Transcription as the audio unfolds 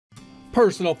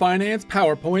Personal Finance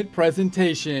PowerPoint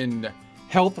Presentation.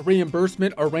 Health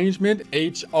Reimbursement Arrangement,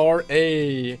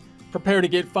 HRA. Prepare to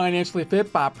get financially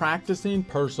fit by practicing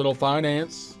personal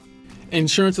finance.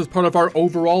 Insurance is part of our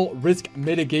overall risk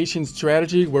mitigation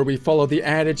strategy, where we follow the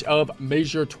adage of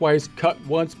measure twice, cut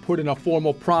once, put in a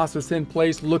formal process in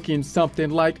place looking something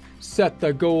like set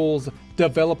the goals,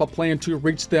 develop a plan to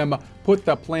reach them, put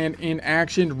the plan in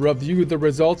action, review the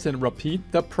results, and repeat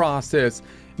the process.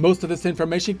 Most of this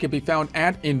information can be found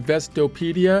at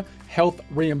Investopedia, Health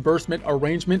Reimbursement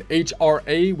Arrangement,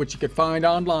 HRA, which you can find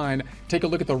online. Take a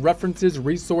look at the references,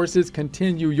 resources,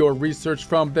 continue your research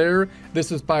from there.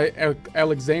 This is by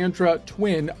Alexandra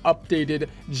Twin, updated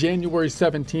January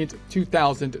 17th,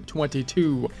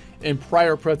 2022. In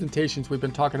prior presentations, we've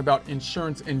been talking about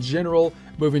insurance in general,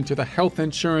 moving to the health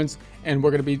insurance, and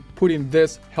we're going to be putting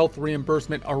this health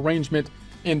reimbursement arrangement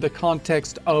in the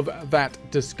context of that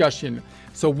discussion.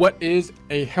 So what is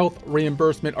a health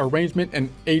reimbursement arrangement, an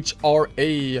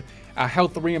HRA? A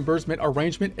health reimbursement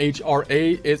arrangement,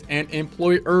 HRA, is an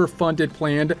employer-funded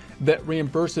plan that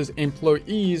reimburses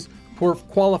employees for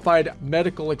qualified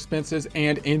medical expenses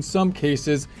and, in some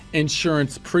cases,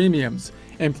 insurance premiums.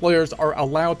 Employers are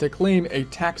allowed to claim a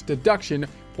tax deduction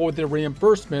for the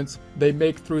reimbursements they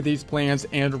make through these plans,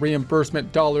 and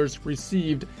reimbursement dollars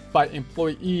received by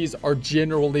employees are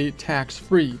generally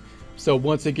tax-free. So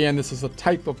once again, this is a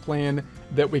type of plan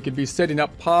that we could be setting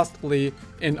up possibly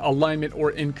in alignment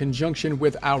or in conjunction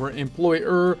with our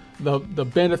employer. The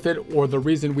benefit, or the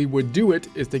reason we would do it,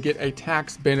 is to get a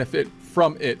tax benefit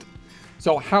from it.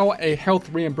 So how a health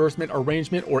reimbursement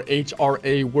arrangement, or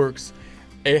HRA, works.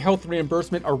 A health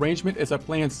reimbursement arrangement is a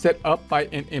plan set up by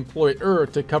an employer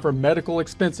to cover medical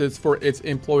expenses for its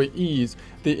employees.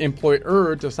 The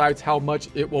employer decides how much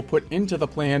it will put into the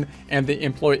plan, and the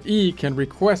employee can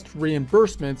request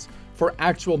reimbursements for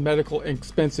actual medical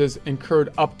expenses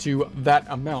incurred up to that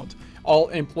amount. All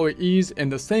employees in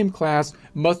the same class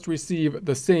must receive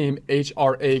the same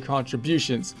HRA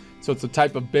contributions. So it's a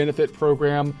type of benefit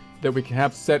program that we can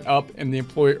have set up in the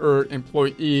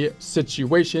employer-employee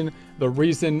situation. The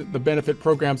reason the benefit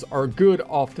programs are good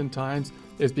oftentimes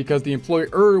is because the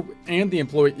employer and the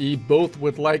employee both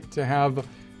would like to have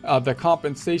the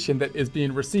compensation that is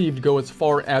being received go as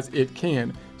far as it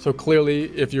can. So clearly,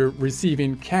 if you're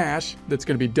receiving cash, that's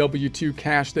going to be W-2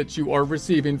 cash that you are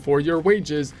receiving for your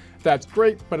wages, that's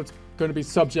great, but it's going to be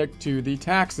subject to the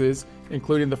taxes,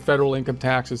 including the federal income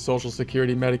taxes, Social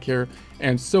Security, Medicare,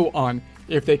 and so on.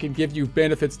 If they can give you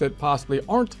benefits that possibly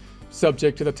aren't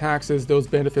subject to the taxes, those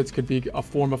benefits could be a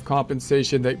form of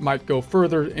compensation that might go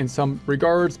further in some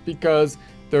regards because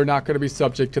they're not going to be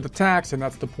subject to the tax, and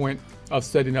that's the point of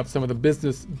setting up some of the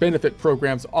business benefit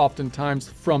programs oftentimes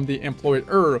from the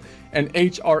employer. An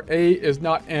HRA is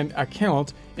not an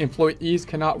account. Employees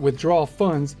cannot withdraw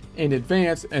funds in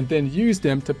advance and then use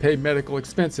them to pay medical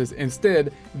expenses.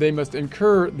 Instead, they must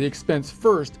incur the expense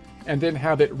first and then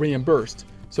have it reimbursed.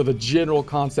 So the general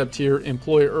concept here,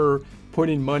 employer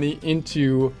putting money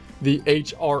into the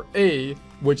HRA,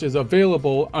 which is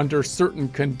available under certain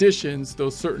conditions,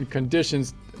 those certain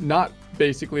conditions not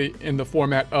basically in the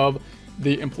format of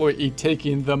the employee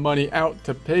taking the money out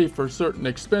to pay for certain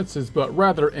expenses, but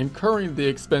rather incurring the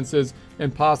expenses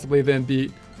and possibly then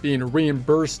being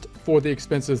reimbursed for the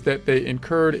expenses that they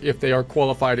incurred if they are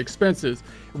qualified expenses.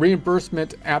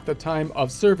 Reimbursement at the time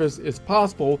of service is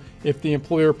possible if the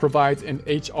employer provides an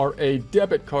HRA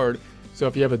debit card. So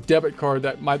if you have a debit card,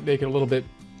 that might make it a little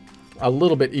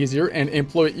bit easier. An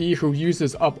employee who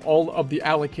uses up all of the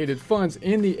allocated funds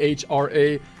in the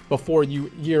HRA before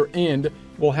year end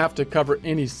will have to cover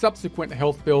any subsequent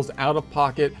health bills out of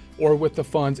pocket or with the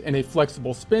funds in a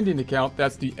flexible spending account.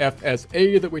 That's the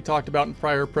FSA that we talked about in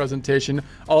prior presentation,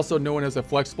 also known as a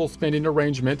flexible spending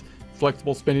arrangement.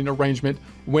 Flexible spending arrangement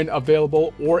when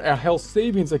available, or a health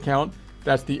savings account.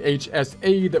 That's the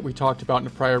HSA that we talked about in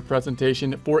a prior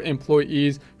presentation for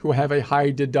employees who have a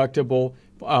high deductible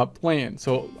plan.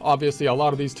 So obviously a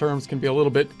lot of these terms can be a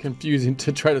little bit confusing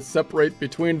to try to separate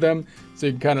between them. So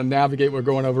you can kind of navigate. We're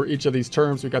going over each of these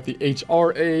terms. We've got the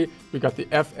HRA, we've got the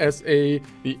FSA,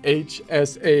 the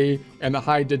HSA, and the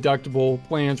high deductible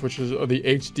plans, which is the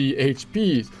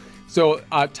HDHPs. So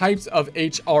types of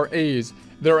HRAs.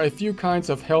 There are a few kinds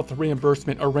of health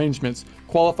reimbursement arrangements.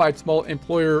 Qualified small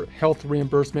employer health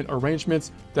reimbursement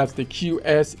arrangements, that's the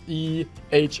QSEHRA.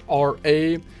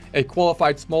 A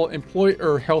qualified small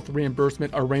employer health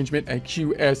reimbursement arrangement, a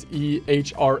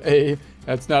QSEHRA.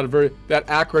 That's not a that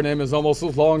acronym is almost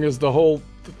as long as the whole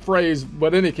phrase,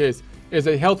 but in any case, is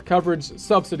a health coverage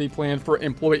subsidy plan for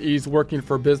employees working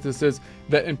for businesses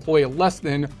that employ less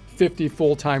than 50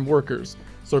 full-time workers.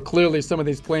 So clearly some of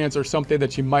these plans are something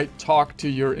that you might talk to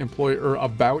your employer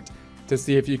about to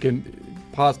see if you can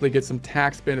possibly get some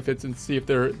tax benefits and see if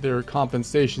their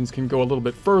compensations can go a little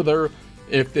bit further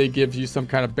if they give you some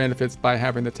kind of benefits by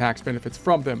having the tax benefits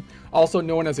from them. Also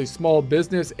known as a small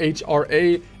business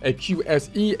HRA, a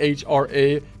QSE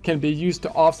HRA can be used to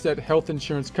offset health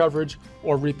insurance coverage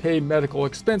or repay medical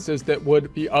expenses that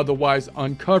would be otherwise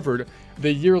uncovered.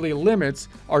 The yearly limits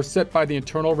are set by the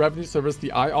Internal Revenue Service, the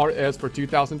IRS. For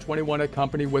 2021, a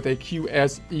company with a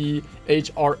QSE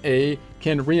HRA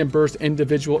can reimburse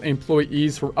individual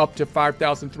employees for up to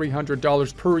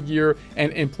 $5,300 per year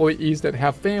and employees that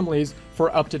have families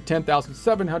for up to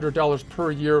 $10,700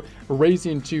 per year,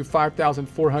 raising to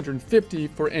 $5,450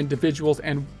 for individuals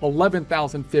and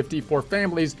 $11,050 for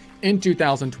families in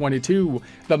 2022.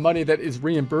 The money that is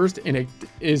reimbursed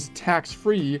is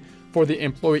tax-free for the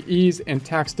employees and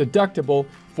tax deductible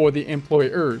for the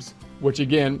employers, which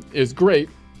again is great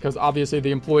because obviously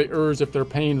the employers, if they're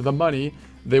paying the money,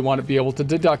 they want to be able to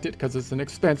deduct it because it's an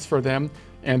expense for them.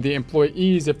 And the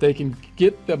employees, if they can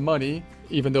get the money,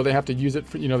 even though they have to use it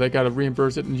for, they got to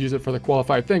reimburse it and use it for the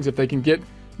qualified things, if they can get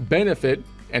benefit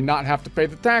and not have to pay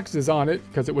the taxes on it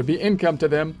because it would be income to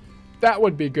them, that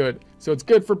would be good. So it's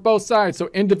good for both sides. So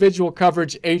individual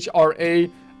coverage HRA,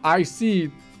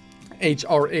 IC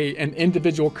HRA, and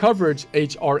individual coverage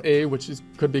HRA, which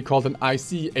could be called an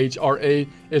IC HRA,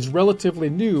 is relatively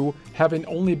new, having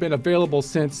only been available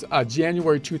since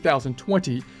January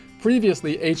 2020.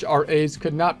 Previously, HRAs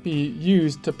could not be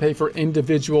used to pay for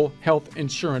individual health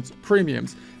insurance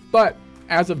premiums. But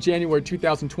as of January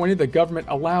 2020, the government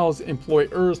allows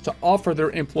employers to offer their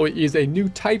employees a new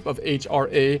type of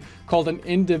HRA called an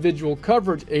individual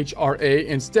coverage HRA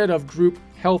instead of group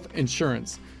health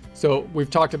insurance. So we've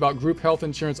talked about group health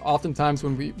insurance. Oftentimes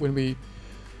when we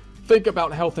think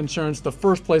about health insurance, the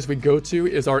first place we go to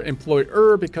is our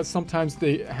employer because sometimes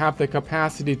they have the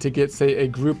capacity to get, say, a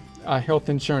group health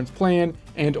insurance plan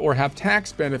and or have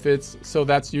tax benefits. So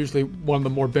that's usually one of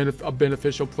the more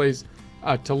beneficial place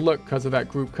to look because of that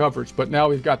group coverage. But now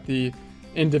we've got the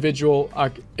individual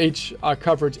coverage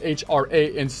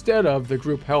HRA instead of the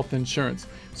group health insurance.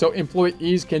 So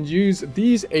employees can use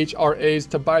these HRAs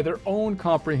to buy their own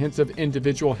comprehensive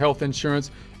individual health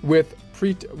insurance with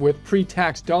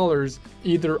pre-tax dollars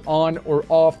either on or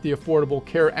off the Affordable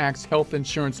Care Act's health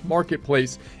insurance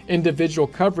marketplace. Individual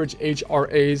coverage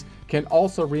HRAs can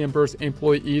also reimburse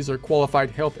employees or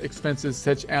qualified health expenses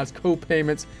such as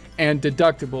co-payments and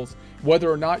deductibles. Whether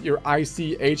or not your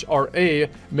ICHRA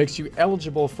makes you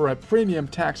eligible for a premium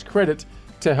tax credit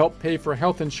to help pay for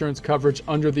health insurance coverage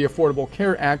under the Affordable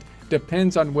Care Act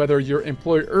depends on whether your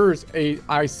employer's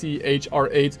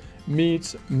ICHRA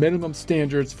meets minimum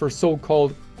standards for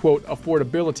so-called, quote,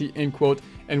 affordability, end quote,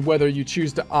 and whether you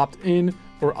choose to opt in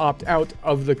or opt out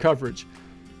of the coverage.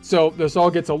 So this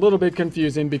all gets a little bit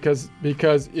confusing because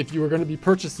if you were going to be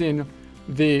purchasing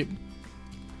the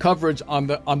coverage on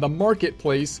the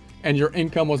marketplace and your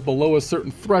income was below a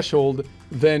certain threshold,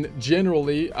 then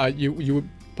generally you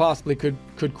possibly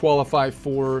could qualify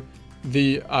for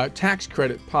the tax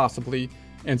credit possibly.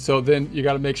 And so then you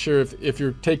got to make sure if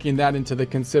you're taking that into the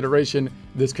consideration,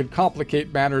 this could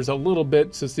complicate matters a little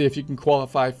bit to see if you can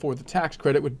qualify for the tax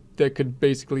credit that could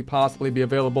basically possibly be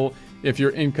available if your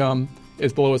income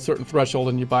is below a certain threshold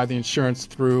and you buy the insurance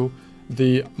through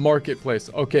the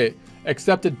marketplace. Okay,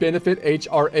 accepted benefit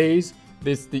HRAs,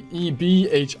 this is the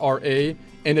EBHRA.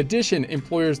 In addition,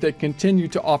 employers that continue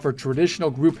to offer traditional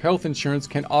group health insurance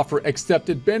can offer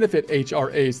accepted benefit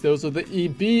HRAs. Those are the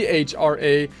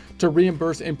EBHRA to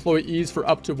reimburse employees for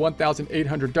up to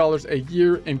 $1,800 a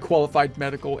year in qualified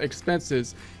medical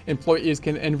expenses. Employees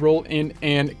can enroll in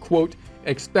an, quote,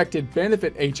 expected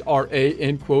benefit HRA,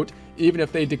 end quote, even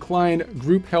if they decline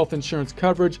group health insurance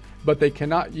coverage, but they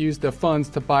cannot use the funds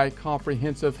to buy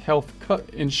comprehensive health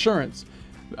insurance.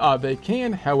 They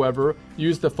can, however,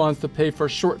 use the funds to pay for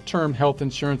short-term health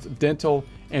insurance, dental,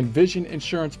 and vision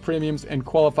insurance premiums and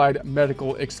qualified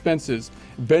medical expenses.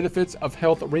 Benefits of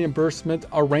health reimbursement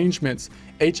arrangements.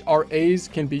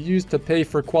 HRAs can be used to pay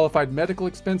for qualified medical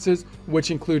expenses,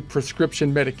 which include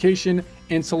prescription medication,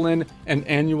 insulin, an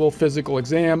annual physical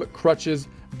exam, crutches,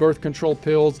 birth control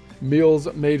pills,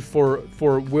 meals made for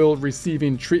will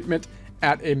receiving treatment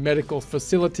at a medical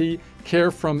facility,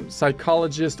 care from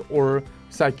psychologist or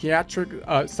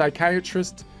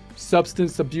psychiatrist,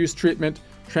 substance abuse treatment,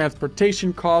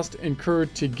 transportation costs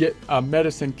incurred to get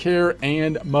medicine care,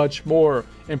 and much more.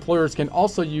 Employers can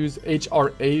also use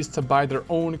HRAs to buy their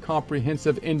own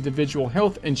comprehensive individual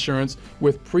health insurance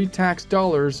with pre-tax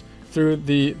dollars through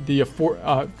the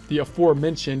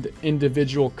aforementioned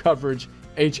individual coverage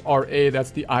HRA,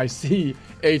 that's the IC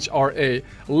HRA.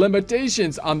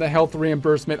 Limitations on the health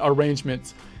reimbursement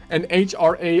arrangements. An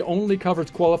HRA only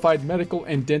covers qualified medical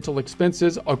and dental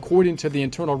expenses. According to the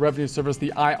Internal Revenue Service,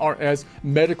 the IRS,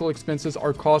 medical expenses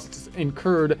are costs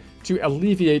incurred to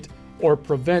alleviate or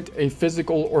prevent a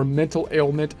physical or mental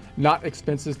ailment, not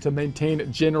expenses to maintain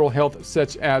general health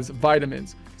such as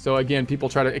vitamins. So again, people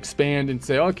try to expand and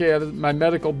say, okay, my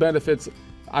medical benefits,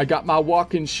 I got my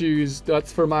walking shoes,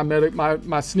 that's for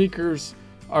my sneakers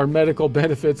are medical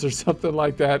benefits or something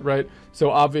like that, right? So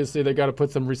obviously they got to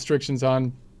put some restrictions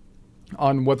on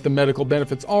what the medical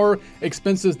benefits are.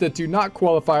 Expenses that do not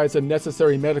qualify as a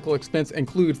necessary medical expense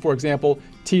include, for example,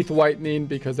 teeth whitening,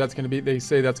 because that's going to be, they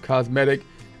say that's cosmetic,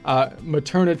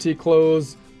 maternity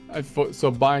clothes, so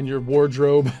buying your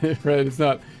wardrobe, right? It's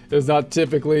not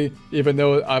typically, even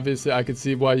though obviously I could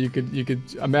see why you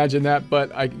could imagine that, but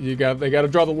they got to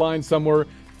draw the line somewhere.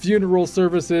 Funeral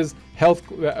services, health,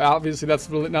 obviously that's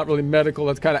really not really medical.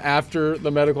 That's kind of after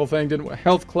the medical thing.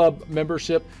 Health club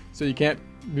membership, so you can't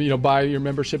buy your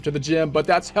membership to the gym, but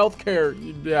that's healthcare.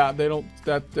 Yeah, they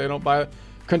don't buy it.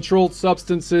 Controlled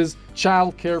substances,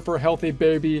 child care for a healthy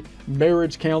baby,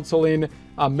 marriage counseling,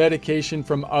 medication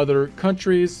from other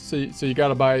countries. So you got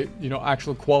to buy,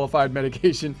 actual qualified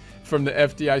medication from the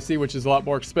FDIC, which is a lot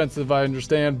more expensive, I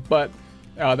understand, but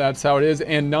that's how it is.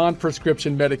 And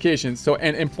non-prescription medications. So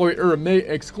an employer may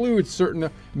exclude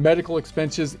certain medical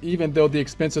expenses even though the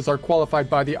expenses are qualified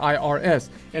by the IRS.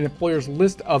 An employer's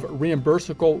list of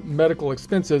reimbursable medical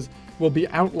expenses will be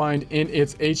outlined in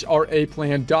its HRA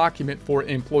plan document for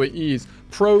employees.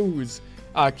 Pros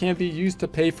can be used to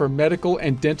pay for medical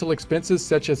and dental expenses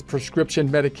such as prescription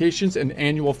medications, an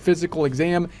annual physical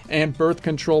exam, and birth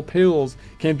control pills.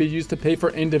 Can be used to pay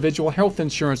for individual health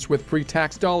insurance with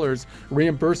pre-tax dollars.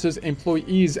 Reimburses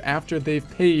employees after they've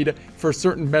paid for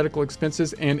certain medical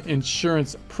expenses and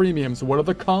insurance premiums. What are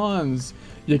the cons?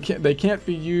 They can't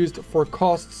be used for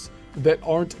costs that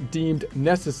aren't deemed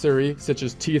necessary, such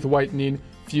as teeth whitening,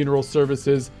 funeral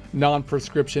services,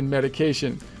 non-prescription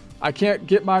medication. I can't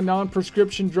get my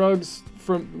non-prescription drugs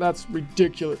that's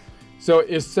ridiculous. So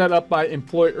it's set up by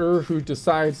employer who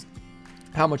decides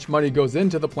how much money goes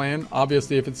into the plan.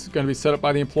 Obviously, if it's going to be set up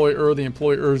by the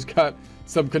employer's got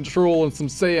some control and some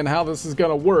say in how this is going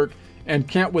to work, and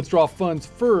can't withdraw funds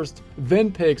first,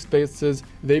 then pay expenses.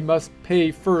 They must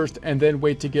pay first and then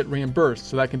wait to get reimbursed.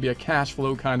 So that can be a cash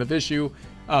flow kind of issue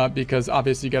because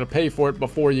obviously you got to pay for it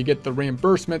before you get the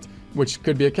reimbursement, which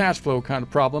could be a cash flow kind of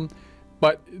problem.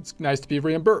 But it's nice to be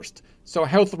reimbursed. So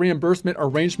health reimbursement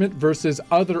arrangement versus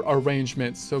other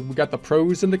arrangements. So we got the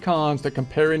pros and the cons, the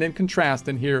comparing and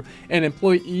contrasting here. An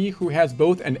employee who has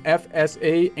both an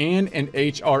FSA and an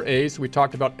HRA, so we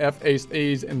talked about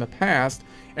FSAs in the past,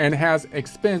 and has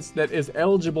expense that is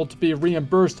eligible to be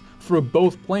reimbursed through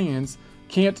both plans,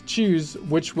 can't choose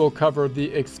which will cover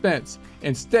the expense.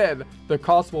 Instead, the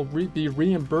cost will be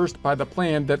reimbursed by the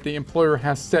plan that the employer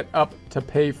has set up to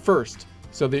pay first.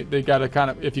 So they got to kind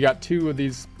of, if you got two of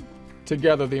these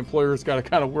together, the employer's got to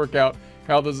kind of work out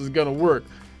how this is going to work.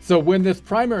 So when this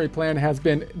primary plan has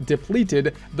been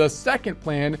depleted, the second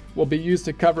plan will be used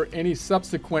to cover any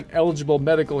subsequent eligible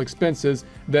medical expenses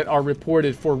that are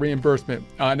reported for reimbursement.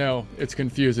 I know, it's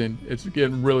confusing. It's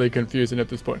getting really confusing at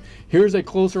this point. Here's a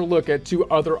closer look at two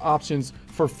other options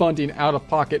for funding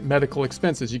out-of-pocket medical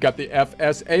expenses. You got the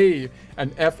FSA. An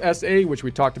FSA, which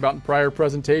we talked about in prior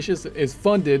presentations, is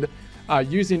funded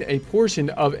using a portion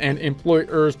of an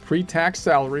employer's pre-tax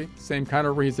salary. Same kind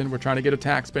of reason. We're trying to get a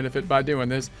tax benefit by doing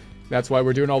this. That's why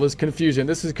we're doing all this confusion.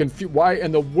 This is why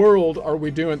in the world are we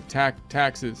doing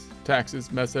taxes? Taxes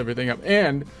mess everything up.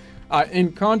 And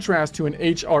in contrast to an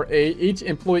HRA, each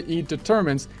employee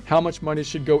determines how much money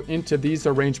should go into these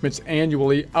arrangements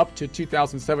annually, up to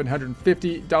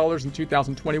 $2,750 in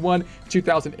 2021,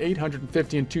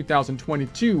 $2,850 in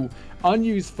 2022.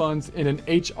 Unused funds in an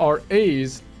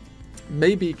HRA's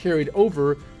may be carried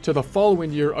over to the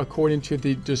following year according to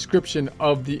the description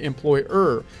of the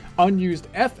employer. Unused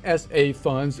FSA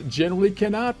funds generally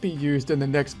cannot be used in the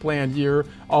next plan year,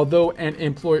 although an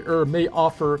employer may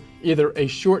offer either a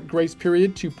short grace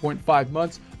period, 2.5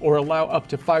 months, or allow up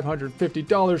to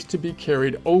 $550 to be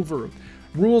carried over.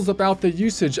 Rules about the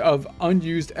usage of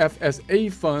unused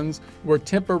FSA funds were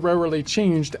temporarily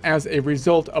changed as a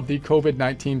result of the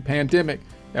COVID-19 pandemic.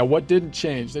 Now, what didn't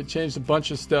change? They changed a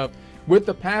bunch of stuff. With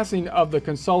the passing of the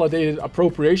Consolidated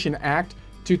Appropriation Act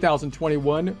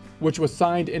 2021, which was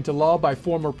signed into law by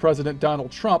former President Donald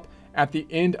Trump at the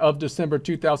end of December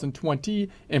 2020,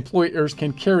 employers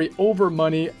can carry over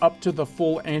money up to the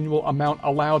full annual amount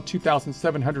allowed,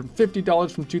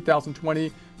 $2,750 from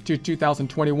 2020 to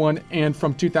 2021, and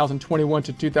from 2021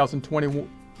 to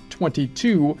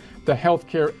 2022, the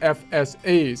healthcare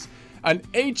FSAs. An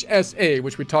HSA,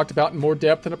 which we talked about in more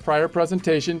depth in a prior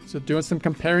presentation, so doing some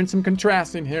comparing, some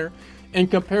contrasting here, in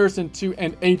comparison to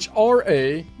an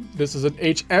HRA, this is an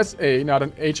HSA, not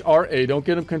an HRA. Don't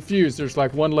get them confused. There's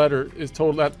like one letter is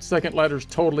total, that second letter is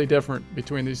totally different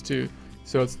between these two.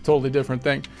 So it's a totally different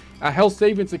thing. A health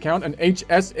savings account, an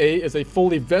HSA, is a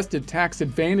fully vested tax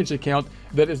advantage account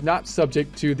that is not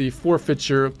subject to the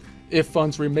forfeiture if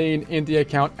funds remain in the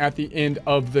account at the end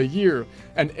of the year.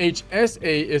 An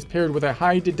HSA is paired with a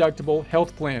high deductible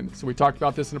health plan. So we talked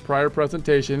about this in a prior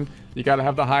presentation. You got to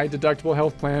have the high deductible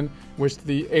health plan, which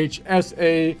the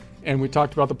HSA, and we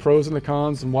talked about the pros and the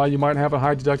cons and why you might have a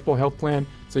high deductible health plan.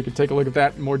 So you can take a look at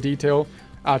that in more detail.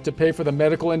 To pay for the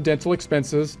medical and dental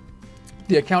expenses.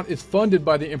 The account is funded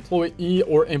by the employee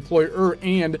or employer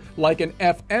and, like an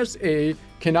FSA,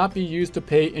 cannot be used to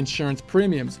pay insurance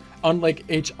premiums. Unlike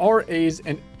HRAs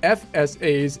and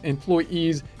FSAs,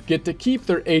 employees get to keep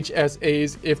their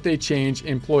HSAs if they change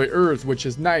employers, which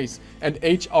is nice. And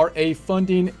HRA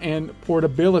funding and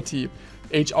portability.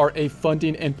 HRA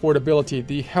funding and portability.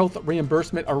 The health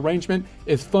reimbursement arrangement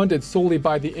is funded solely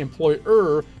by the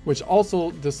employer, which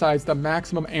also decides the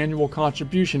maximum annual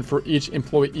contribution for each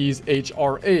employee's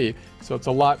HRA. So it's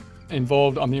a lot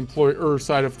involved on the employer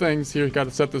side of things. Here, you got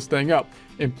to set this thing up.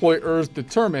 Employers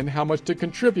determine how much to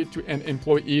contribute to an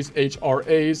employee's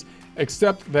HRAs,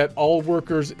 except that all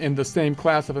workers in the same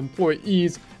class of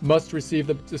employees must receive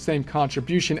the same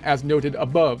contribution as noted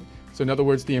above. So in other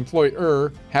words, the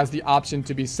employer has the option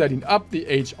to be setting up the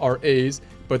HRAs,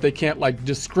 but they can't like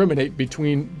discriminate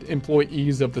between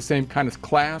employees of the same kind of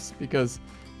class, because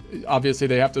obviously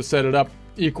they have to set it up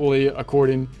equally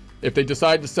according. If they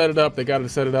decide to set it up, they got to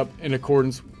set it up in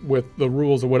accordance with the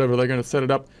rules or whatever they're going to set it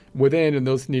up within, and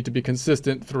those need to be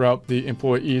consistent throughout the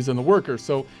employees and the workers.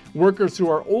 So workers who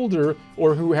are older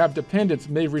or who have dependents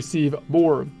may receive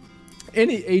more.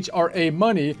 Any HRA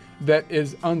money that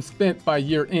is unspent by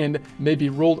year end may be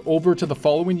rolled over to the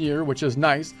following year, which is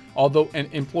nice, although an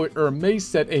employer may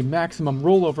set a maximum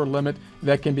rollover limit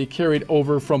that can be carried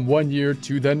over from one year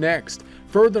to the next.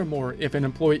 Furthermore, if an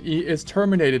employee is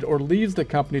terminated or leaves the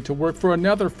company to work for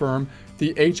another firm,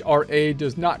 the HRA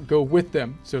does not go with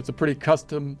them. So it's a pretty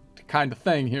custom kind of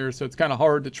thing here, so it's kind of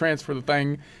hard to transfer the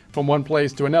thing from one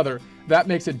place to another. That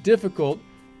makes it difficult.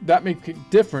 That makes it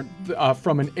different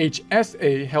from an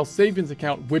HSA, health savings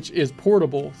account, which is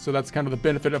portable. So that's kind of the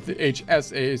benefit of the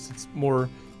HSAs. It's more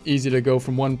easy to go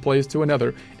from one place to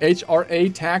another.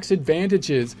 HRA tax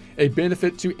advantages. A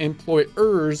benefit to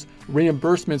employers.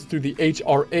 Reimbursements through the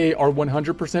HRA are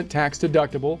 100% tax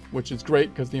deductible, which is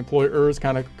great because the employer is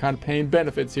kind of paying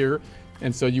benefits here.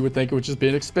 And so you would think it would just be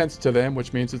an expense to them,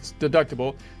 which means it's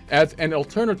deductible. As an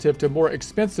alternative to more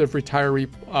expensive retiree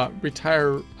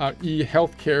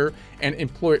health care, an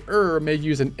employer may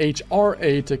use an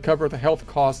HRA to cover the health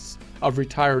costs of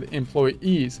retired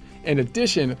employees. In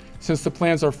addition, since the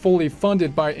plans are fully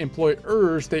funded by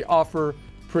employers, they offer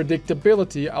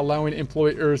predictability, allowing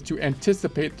employers to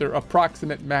anticipate their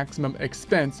approximate maximum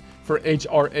expense for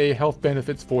HRA health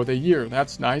benefits for the year.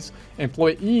 That's nice.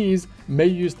 Employees may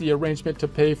use the arrangement to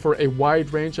pay for a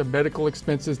wide range of medical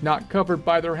expenses not covered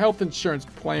by their health insurance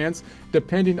plans.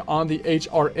 Depending on the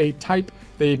HRA type,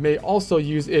 they may also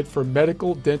use it for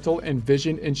medical, dental, and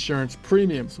vision insurance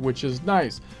premiums, which is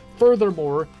nice.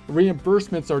 Furthermore,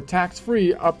 reimbursements are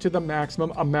tax-free up to the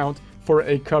maximum amount for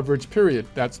a coverage period.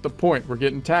 That's the point. We're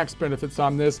getting tax benefits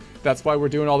on this. That's why we're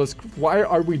doing all this. Why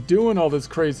are we doing all this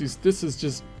crazy? This is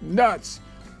just nuts.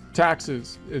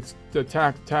 Taxes. It's the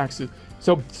taxes.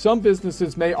 So some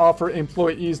businesses may offer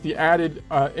employees the added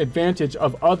advantage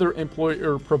of other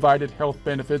employer-provided health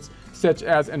benefits, such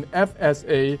as an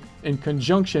FSA in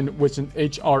conjunction with an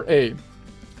HRA.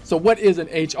 So what is an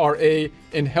HRA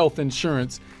in health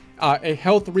insurance? A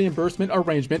health reimbursement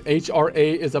arrangement,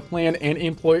 HRA, is a plan an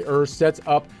employer sets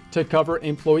up to cover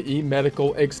employee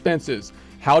medical expenses.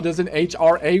 How does an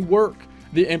HRA work?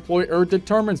 The employer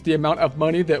determines the amount of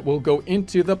money that will go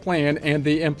into the plan, and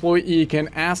the employee can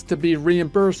ask to be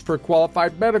reimbursed for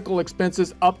qualified medical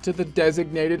expenses up to the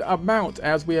designated amount.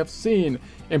 As we have seen,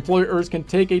 employers can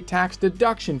take a tax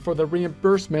deduction for the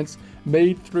reimbursements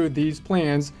made through these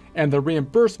plans, and the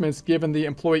reimbursements given the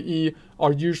employee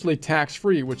are usually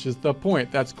tax-free, which is the point.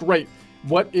 That's great.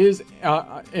 What is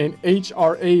an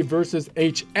HRA versus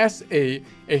HSA?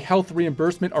 A health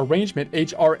reimbursement arrangement.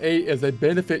 HRA is a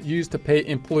benefit used to pay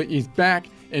employees back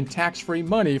in tax-free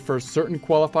money for certain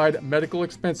qualified medical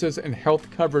expenses and health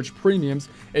coverage premiums.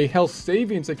 A health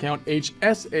savings account,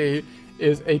 HSA,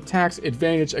 is a tax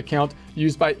advantage account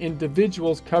used by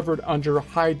individuals covered under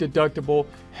high deductible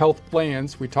health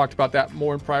plans. We talked about that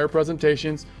more in prior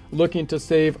presentations, looking to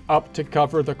save up to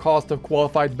cover the cost of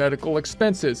qualified medical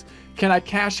expenses. Can I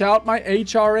cash out my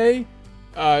HRA?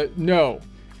 No.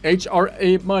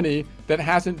 HRA money that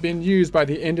hasn't been used by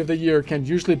the end of the year can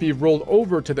usually be rolled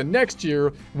over to the next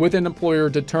year, with an employer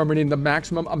determining the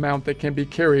maximum amount that can be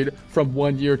carried from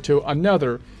one year to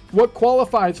another. What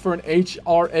qualifies for an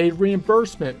HRA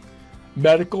reimbursement?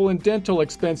 Medical and dental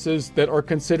expenses that are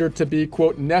considered to be,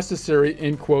 quote, necessary,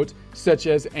 end quote, such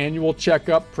as annual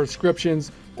checkup,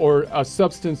 prescriptions, or a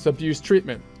substance abuse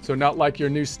treatment. So not like your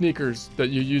new sneakers that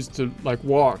you use to like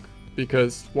walk,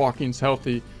 because walking's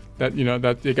healthy. That, you know,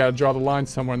 that you got to draw the line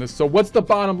somewhere in this. So what's the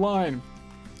bottom line?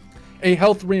 A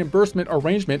health reimbursement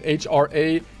arrangement,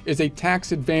 HRA, is a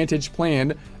tax advantage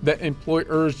plan that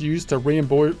employers use to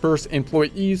reimburse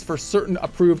employees for certain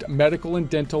approved medical and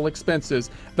dental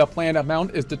expenses. The plan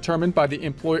amount is determined by the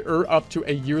employer up to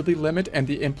a yearly limit, and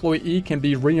the employee can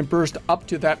be reimbursed up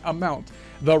to that amount.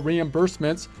 The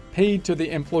reimbursements paid to the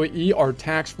employee are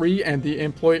tax-free, and the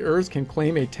employers can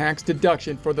claim a tax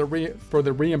deduction for the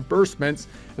reimbursements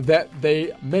that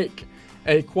they make.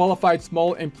 A qualified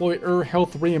small employer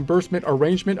health reimbursement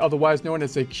arrangement, otherwise known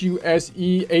as a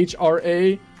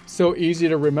QSEHRA. So easy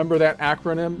to remember that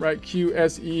acronym, right?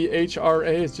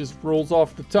 QSEHRA, it just rolls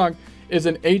off the tongue, is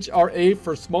an HRA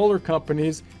for smaller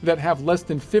companies that have less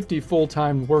than 50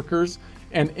 full-time workers.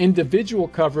 An individual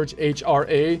coverage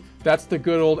HRA, that's the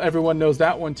good old, everyone knows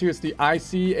that one too. It's the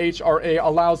ICHRA,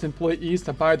 allows employees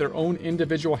to buy their own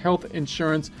individual health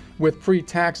insurance with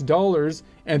pre-tax dollars,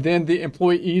 and then the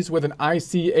employees with an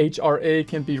ICHRA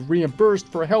can be reimbursed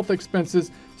for health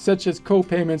expenses such as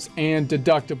co-payments and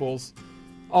deductibles.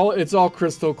 It's all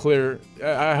crystal clear.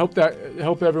 I hope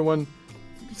everyone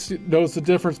knows the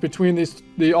difference between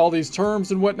all these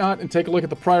terms and whatnot, and take a look at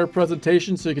the prior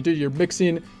presentation so you can do your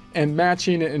mixing and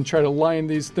matching and try to line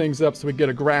these things up so we get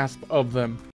a grasp of them.